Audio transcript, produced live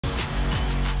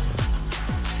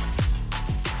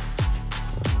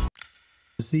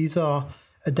These are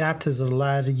adapters that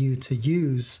allow you to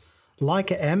use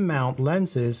Leica M-Mount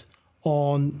lenses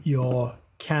on your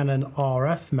Canon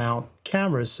RF mount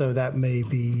cameras. So that may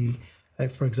be,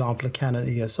 for example, a Canon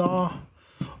EOS-R,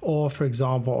 or for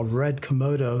example, a Red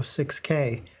Komodo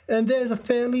 6K. And there's a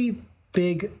fairly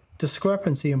big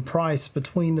discrepancy in price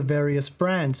between the various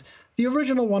brands. The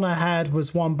original one I had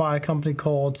was one by a company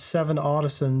called Seven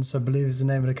Artisans, I believe is the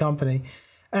name of the company.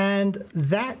 And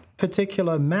that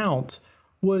particular mount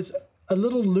was a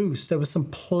little loose. There was some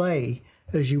play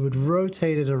as you would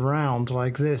rotate it around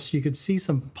like this. You could see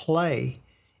some play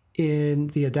in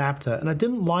the adapter, and I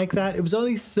didn't like that. It was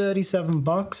only 37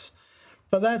 bucks,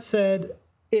 but that said,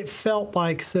 it felt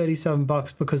like 37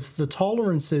 bucks because the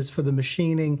tolerances for the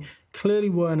machining clearly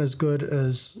weren't as good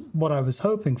as what I was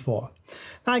hoping for.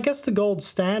 Now, I guess the gold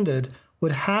standard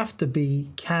would have to be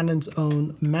Canon's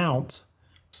own mount.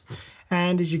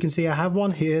 And as you can see, I have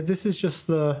one here. This is just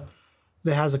that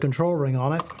has a control ring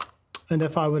on it. And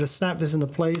if I were to snap this into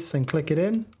place and click it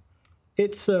in,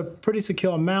 it's a pretty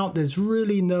secure mount. There's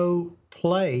really no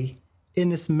play in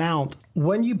this mount.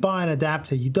 When you buy an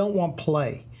adapter, you don't want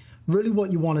play. Really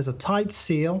what you want is a tight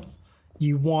seal.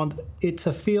 You want it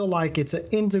to feel like it's an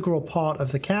integral part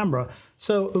of the camera.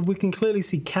 So we can clearly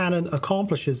see Canon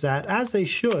accomplishes that, as they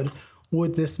should,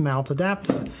 with this mount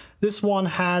adapter. This one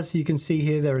has, you can see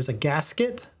here, there is a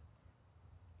gasket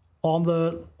on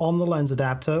the lens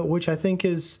adapter, which I think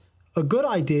is a good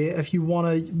idea if you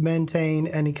want to maintain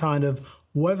any kind of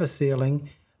weather sealing,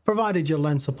 provided your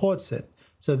lens supports it.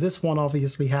 So this one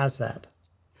obviously has that.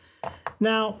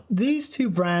 Now, these two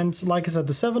brands, like I said,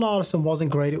 the Seven Artisan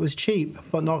wasn't great. It was cheap,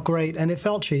 but not great, and it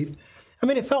felt cheap. I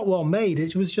mean, it felt well made.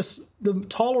 It was just, the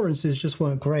tolerances just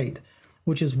weren't great,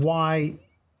 which is why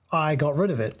I got rid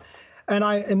of it. And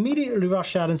I immediately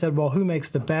rushed out and said, well, who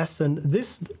makes the best? And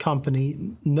this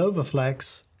company,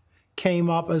 Novaflex, came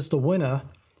up as the winner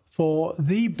for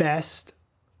the best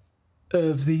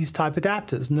of these type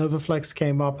adapters. Novaflex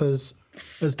came up as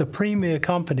the premier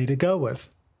company to go with.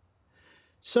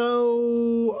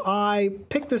 So I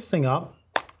picked this thing up,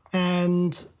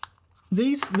 and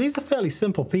these are fairly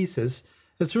simple pieces.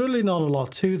 There's really not a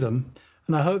lot to them,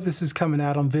 and I hope this is coming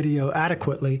out on video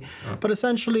adequately. But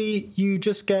essentially, you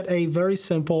just get a very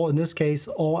simple, in this case,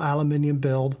 all aluminum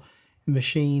build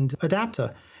machined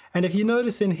adapter. And if you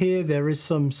notice in here, there is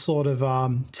some sort of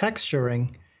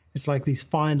texturing. It's like these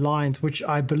fine lines, which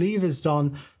I believe is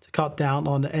done to cut down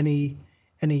on any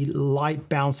light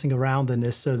bouncing around in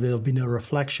this, so there'll be no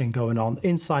reflection going on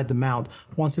inside the mount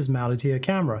once it's mounted to your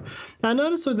camera. Now,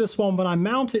 notice with this one, when I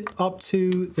mount it up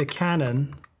to the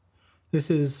Canon,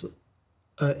 this is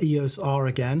EOS-R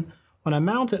again. When I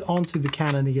mount it onto the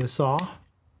Canon EOS-R,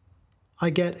 I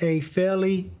get a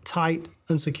fairly tight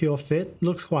and secure fit.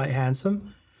 Looks quite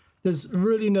handsome. There's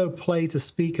really no play to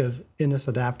speak of in this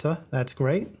adapter. That's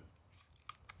great.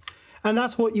 And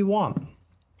that's what you want.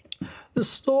 The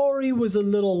story was a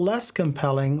little less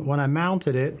compelling when I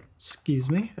mounted it,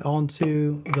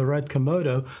 onto the Red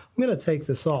Komodo. I'm going to take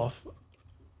this off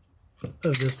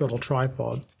of this little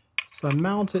tripod. So I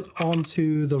mount it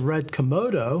onto the Red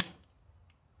Komodo.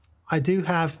 I do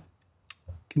have,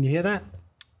 can you hear that?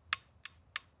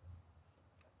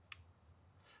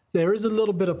 There is a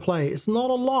little bit of play. It's not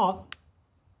a lot.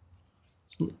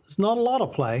 It's not a lot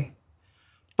of play.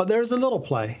 But there's a little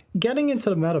play. Getting into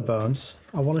the meta bones,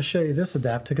 I want to show you this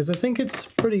adapter because I think it's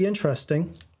pretty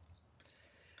interesting.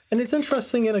 And it's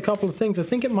interesting in a couple of things. I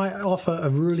think it might offer a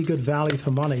really good value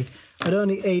for money at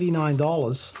only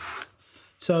 $89.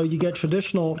 So you get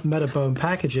traditional meta bone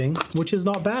packaging, which is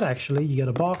not bad actually. You get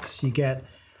a box, you get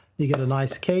a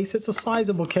nice case. It's a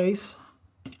sizable case.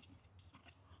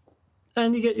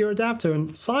 And you get your adapter,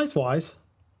 and size-wise,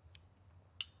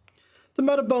 the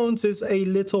meta bones is a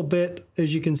little bit,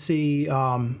 as you can see,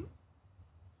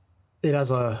 it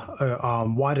has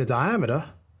a wider diameter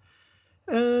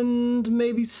and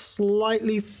maybe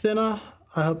slightly thinner.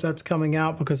 I hope that's coming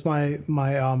out because my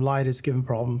light is giving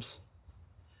problems.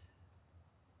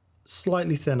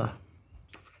 Slightly thinner.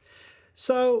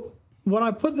 So when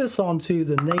I put this onto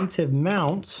the native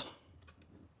mount,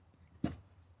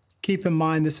 keep in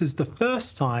mind this is the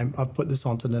first time I've put this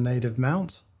onto the native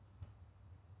mount.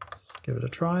 Give it a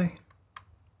try.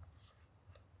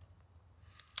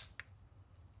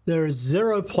 There is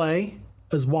zero play,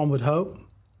 as one would hope.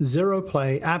 Zero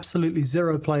play, absolutely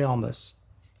zero play on this.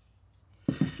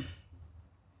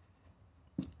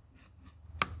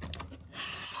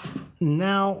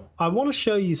 Now, I want to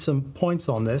show you some points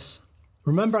on this.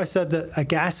 Remember I said that a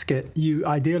gasket, you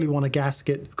ideally want a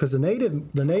gasket because the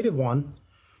native one,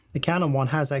 the Canon one,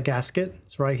 has that gasket.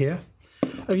 It's right here.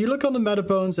 If you look on the meta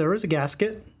bones, there is a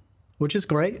gasket, which is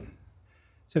great.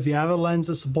 So if you have a lens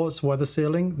that supports weather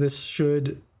sealing, this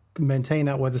should maintain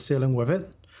that weather sealing with it.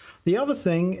 The other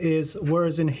thing is,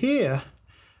 whereas in here,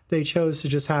 they chose to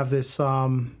just have this,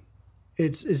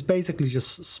 it's basically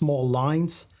just small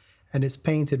lines, and it's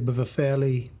painted with a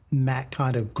fairly matte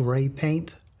kind of gray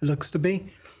paint, it looks to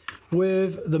be.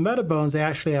 With the Metabones, they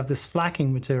actually have this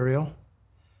flacking material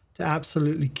to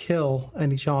absolutely kill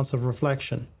any chance of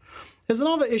reflection. There's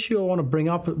another issue I want to bring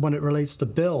up when it relates to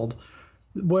build.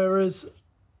 Whereas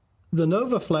the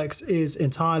NovaFlex is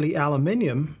entirely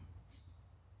aluminium,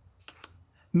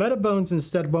 Metabones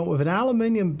instead went with an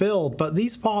aluminium build, but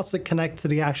these parts that connect to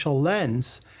the actual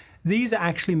lens, these are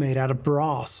actually made out of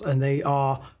brass, and they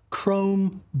are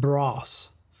chrome brass.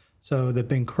 So they've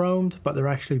been chromed, but they're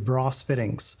actually brass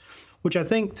fittings, which I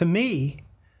think, to me,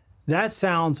 that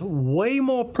sounds way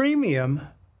more premium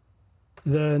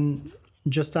than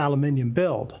just aluminium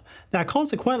build. Now,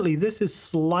 consequently, this is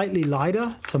slightly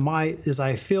lighter to my, as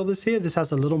I feel this here. This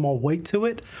has a little more weight to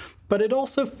it, but it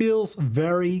also feels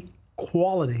very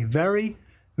quality, very,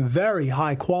 very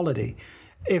high quality.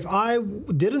 If I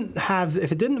didn't have,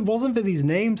 if it wasn't for these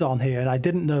names on here and I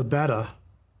didn't know better,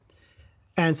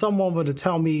 and someone were to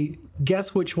tell me,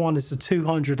 guess which one is the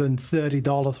 $230,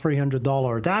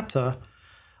 $300 adapter,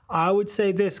 I would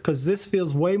say this, because this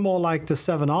feels way more like the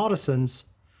 7 Artisans,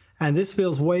 and this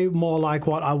feels way more like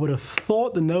what I would have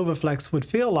thought the NovaFlex would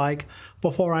feel like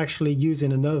before actually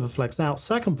using a NovaFlex. Now,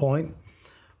 second point,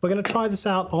 we're going to try this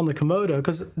out on the Komodo,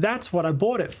 because that's what I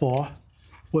bought it for,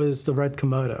 was the red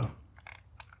Komodo.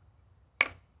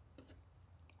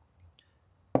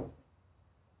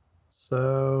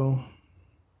 So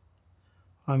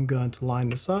I'm going to line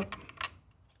this up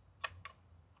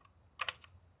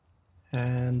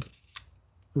and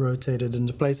rotate it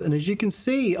into place. And as you can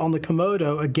see on the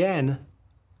Komodo, again,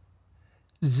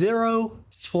 zero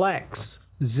flex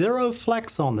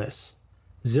on this,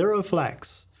 zero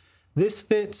flex. This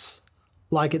fits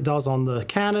like it does on the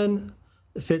Canon.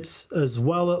 It fits as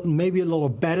well, maybe a little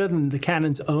better than the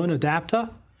Canon's own adapter.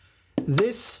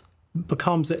 This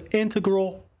becomes an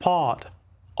integral part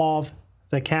of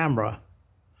the camera.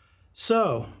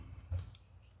 So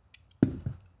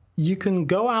you can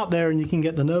go out there and you can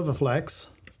get the NovaFlex,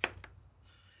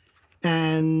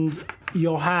 and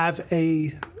you'll have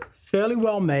a fairly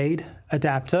well-made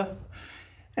adapter,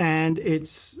 and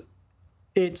it's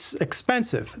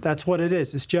expensive. That's what it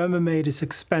is. It's German made, it's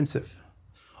expensive.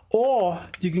 Or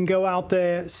you can go out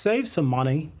there, save some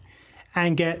money,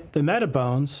 and get the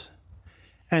Metabones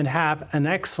and have an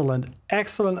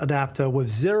excellent adapter with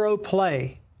zero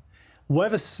play,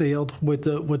 weather sealed with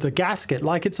the gasket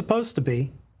like it's supposed to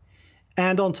be,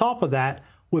 and on top of that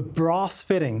with brass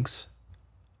fittings,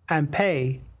 and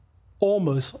pay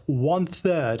almost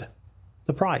 1/3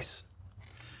 the price.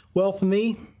 Well, for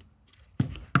me,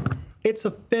 it's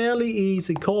a fairly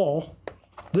easy call.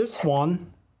 This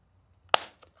one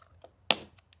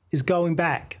is going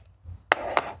back.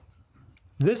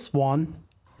 This one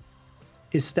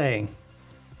is staying.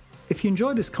 If you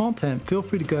enjoyed this content, feel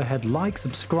free to go ahead, like,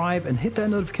 subscribe, and hit that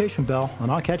notification bell,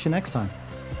 and I'll catch you next time.